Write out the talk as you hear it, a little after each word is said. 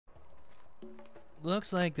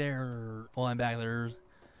looks like there. Well, I'm back. There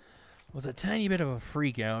was a tiny bit of a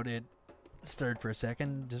freak out. It started for a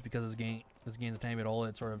second just because this game's a tiny bit old.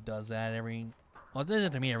 It sort of does that well, it does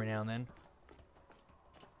it to me every now and then.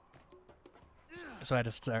 So I had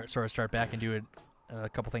to start back and do it a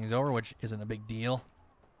couple things over, which isn't a big deal.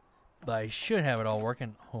 But I should have it all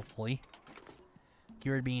working, hopefully.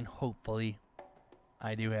 Keyword being hopefully.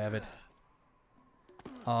 I do have it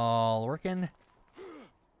all working.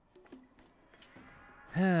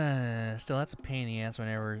 Still, that's a pain in the ass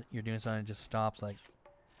whenever you're doing something that just stops like...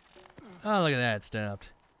 Oh, look at that, it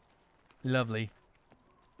stopped. Lovely.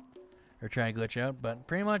 Or try to glitch out, but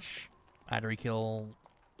pretty much I had to re-kill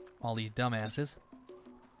all these dumbasses.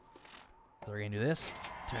 So we're gonna do this.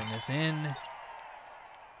 Turn this in.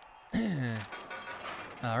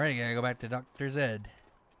 Alright, gotta go back to Dr. Zed.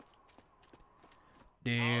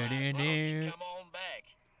 Come on back.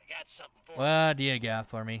 I got something for you. What do you got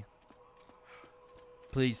for me?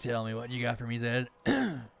 Please tell me what you got for me, Zed.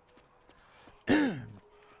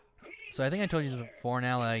 So I think I told you this before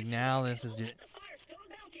now, like, now this is just...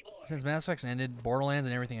 Since Mass Effect's ended, Borderlands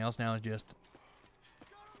and everything else now is just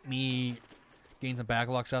me getting some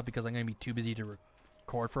backlog stuff because I'm going to be too busy to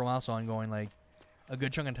record for a while, so I'm going, like, a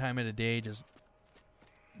good chunk of time in a day, just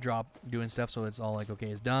doing stuff so it's all like, okay,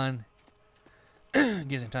 it's done.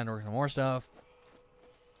 Gives me time to work on more stuff.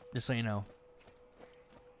 Just so you know.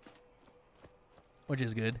 Which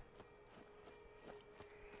is good.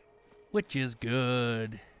 Which is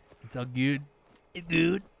good. It's all good. It's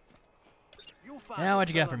good. Now what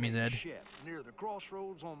you got for me, Zed? Shep, near the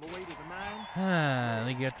crossroads on the way to the mine. Ah,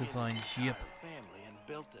 we got to find Shep. Family and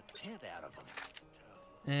built a tent out of them.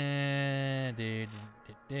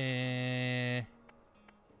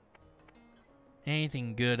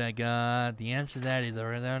 Anything good I got? The answer to that is a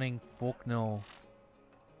resounding fuck no.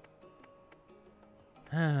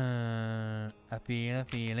 I feel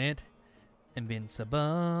it.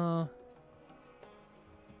 Invincible.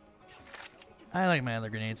 I like my other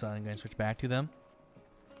grenades, so I'm going to switch back to them.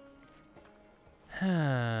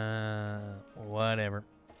 Whatever.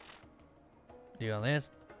 Do all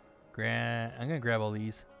this. I'm going to grab all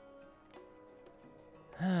these.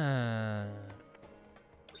 Do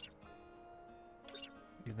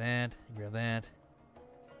that. Grab that.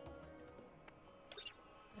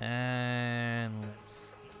 And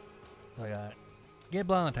let's... So I got... Get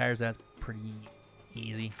blood on the tires, that's pretty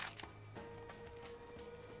easy.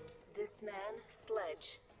 This man,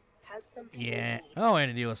 Sledge, has something. Yeah. we need. Oh, I had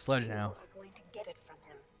to deal with Sludge You now. are going to get it from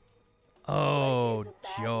him. Oh, Sledge is a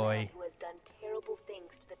bad joy. man who has done terrible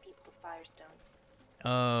things to the people of Firestone.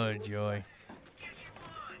 Oh, joy.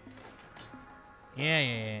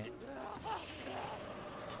 Yeah.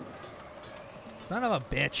 Son of a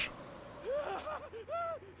bitch.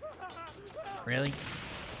 Really?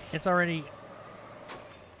 It's already...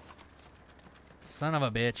 Son of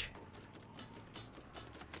a bitch.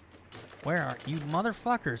 Where are you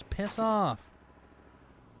motherfuckers? Piss off.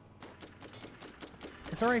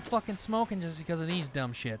 It's already fucking smoking just because of these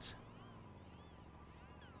dumb shits.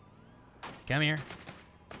 Come here.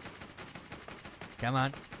 Come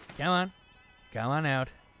on. Come on. Come on out.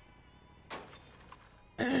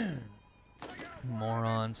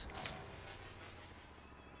 Morons.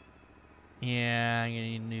 Yeah, I'm gonna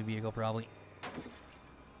need a new vehicle probably.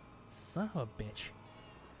 Son of a bitch.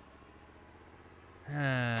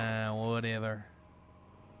 Whatever.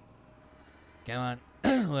 Come on.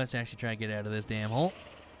 Let's actually try to get out of this damn hole.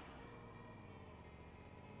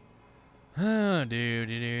 Oh,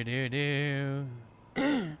 do.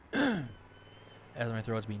 As my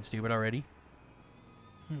throat's being stupid already.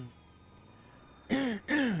 You're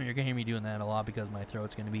gonna hear me doing that a lot because my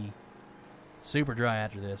throat's gonna be super dry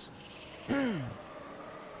after this. Because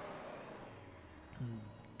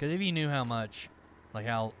if you knew how much, like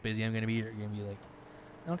how busy I'm gonna be, you're gonna be like,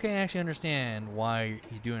 okay, I actually understand why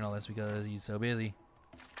he's doing all this because he's so busy.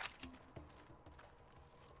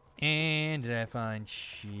 And did I find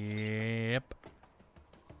Shep?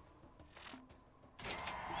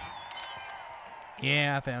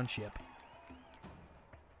 Yeah, I found Shep.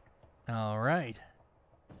 Alright.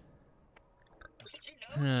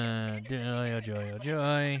 Joy, oh joy, oh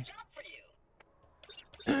joy.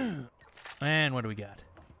 And what do we got?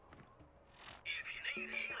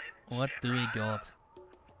 What do we got?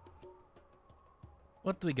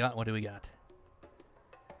 What do we got? What do we got?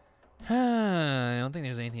 I don't think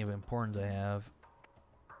there's anything of importance I have.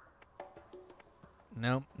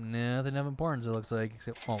 Nope, nothing of importance it looks like.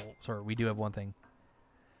 Except, oh, sorry, we do have one thing.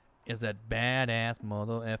 It's that badass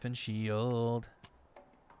mother effing shield.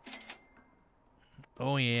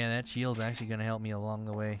 Oh yeah, that shield's actually gonna help me along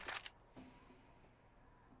the way.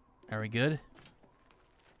 Are we good?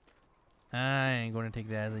 I ain't going to take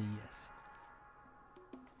that as a yes.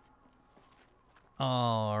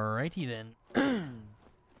 Alrighty then.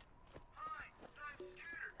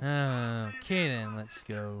 Okay then, let's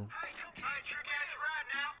go.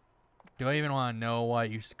 Do I even want to know why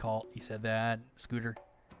you said that, Scooter?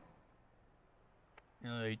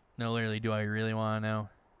 No, literally, do I really want to know?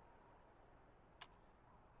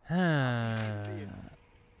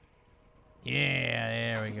 Yeah,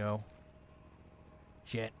 there we go.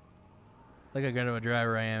 Shit. Look how good of a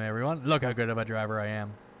driver I am, everyone. Look how good of a driver I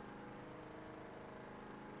am.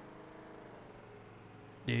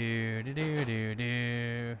 Do.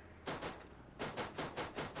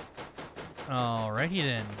 Alrighty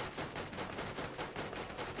then.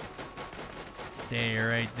 Stay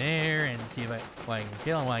right there and see if I can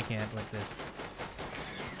kill him. Why I can't like this.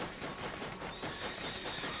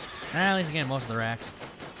 At least again, most of the racks.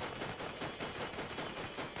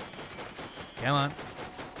 Come on.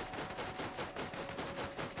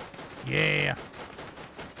 Yeah.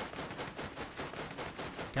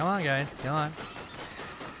 Come on, guys. Come on.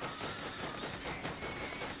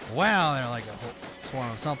 Wow, they're like a whole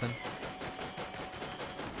swarm of something.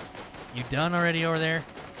 You done already over there?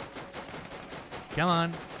 Come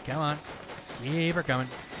on. Come on. Keep her coming.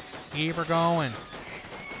 Keep her going.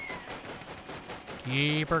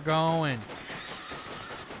 Keep her going.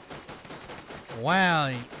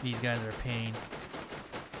 Wow, these guys are a pain.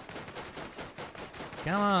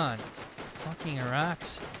 Come on. Fucking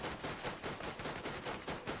rocks.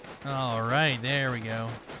 Alright, there we go.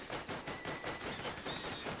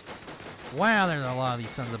 Wow, there's a lot of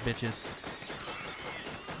these sons of bitches.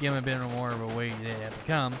 Give them a bit more of a way they have to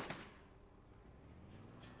come.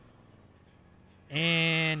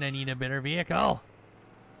 And I need a better vehicle.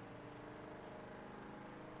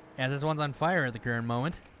 As this one's on fire at the current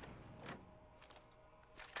moment.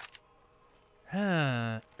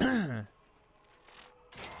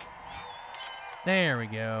 There we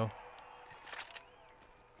go.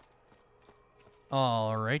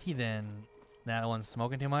 Alrighty then. That one's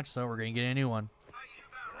smoking too much, so we're gonna get a new one.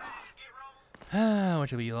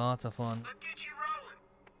 Which will be lots of fun.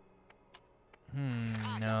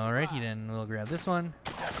 Alrighty then. We'll grab this one.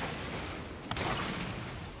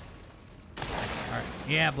 Alright.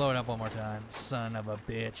 Yeah, blow it up one more time. Son of a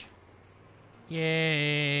bitch.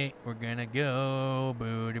 Yay! We're gonna go.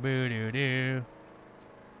 Boo doo boo doo doo.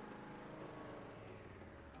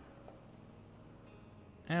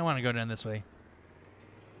 I want to go down this way.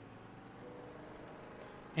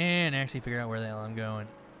 And actually figure out where the hell I'm going.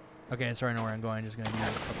 Okay, so I know where I'm going. I'm just going to do a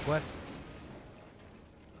couple quests.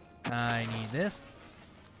 I need this.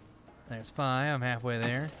 There's 5. I'm halfway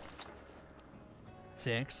there.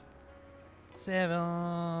 6.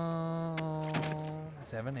 7.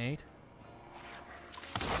 7, 8.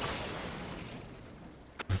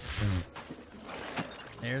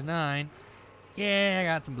 There's 9. Yeah, I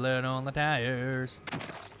got some blood on the tires.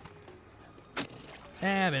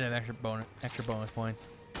 A bit of extra bonus points.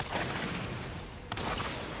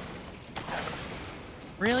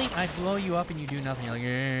 Really? I blow you up and you do nothing. You're like,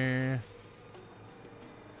 yeah.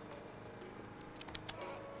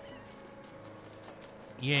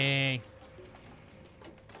 Yay.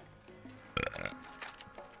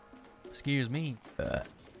 Excuse me.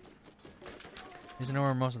 Just know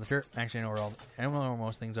where most of the dirt. Actually, I don't know where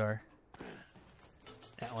most things are.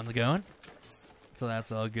 That one's going. So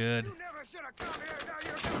that's all good.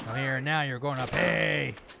 Come here, now you're going to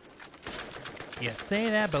pay. You say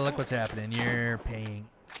that, but look what's happening. You're paying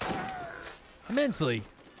immensely,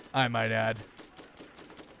 I might add.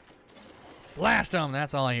 Blast them.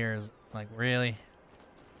 That's all I hear is like, really?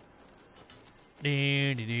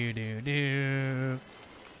 Do.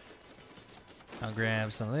 I'll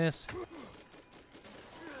grab some of this.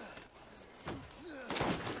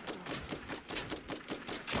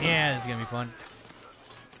 Yeah, this is gonna be fun.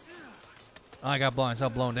 Oh, I got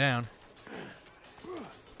myself blown down.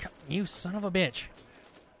 You son of a bitch.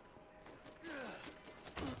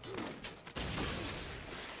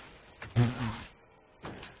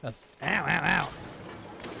 That's ow.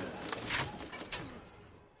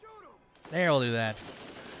 There, we'll do that.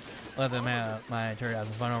 Let them have my turret have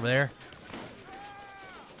some fun over there.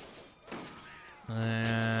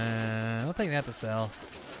 I'll take that to sell.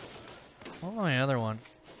 What about my other one?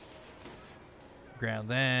 Grab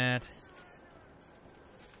that.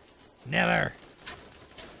 Never.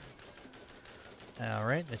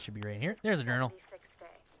 Alright, that should be right here. There's a journal.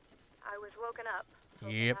 I was woken up.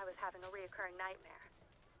 Yep. I was having a reoccurring nightmare.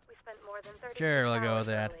 We spent more than 30 Sure, we'll go hours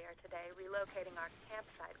with that. earlier today relocating our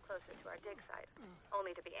campsite closer to our dig site,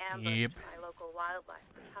 only to be ambushed by local wildlife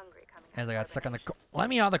that's hungry coming As I got out of stuck on the the let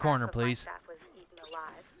me out of the corner, Half of my please. staff was eaten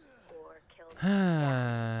alive or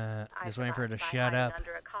Just waiting for her to shut up.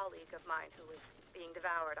 Under a colleague of mine who was being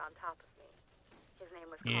devoured on top of me. His name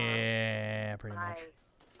was Carl. Yeah, pretty My much.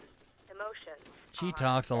 emotions. She are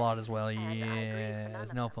talks a lot as well. and I agree with Yeah, none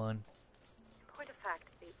it's of no them. fun. In point of fact,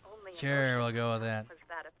 the only Sure, emotion we'll go with that. was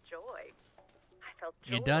that of joy. I felt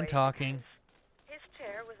joy. You done talking? His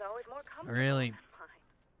chair was always more comfortable Really? than mine.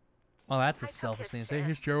 Well, that's a I took selfish his thing to say. chair.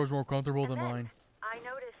 His chair was more comfortable than And then mine. I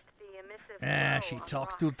noticed the emissive Ah, glow she on the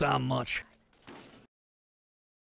talks rock. too damn much.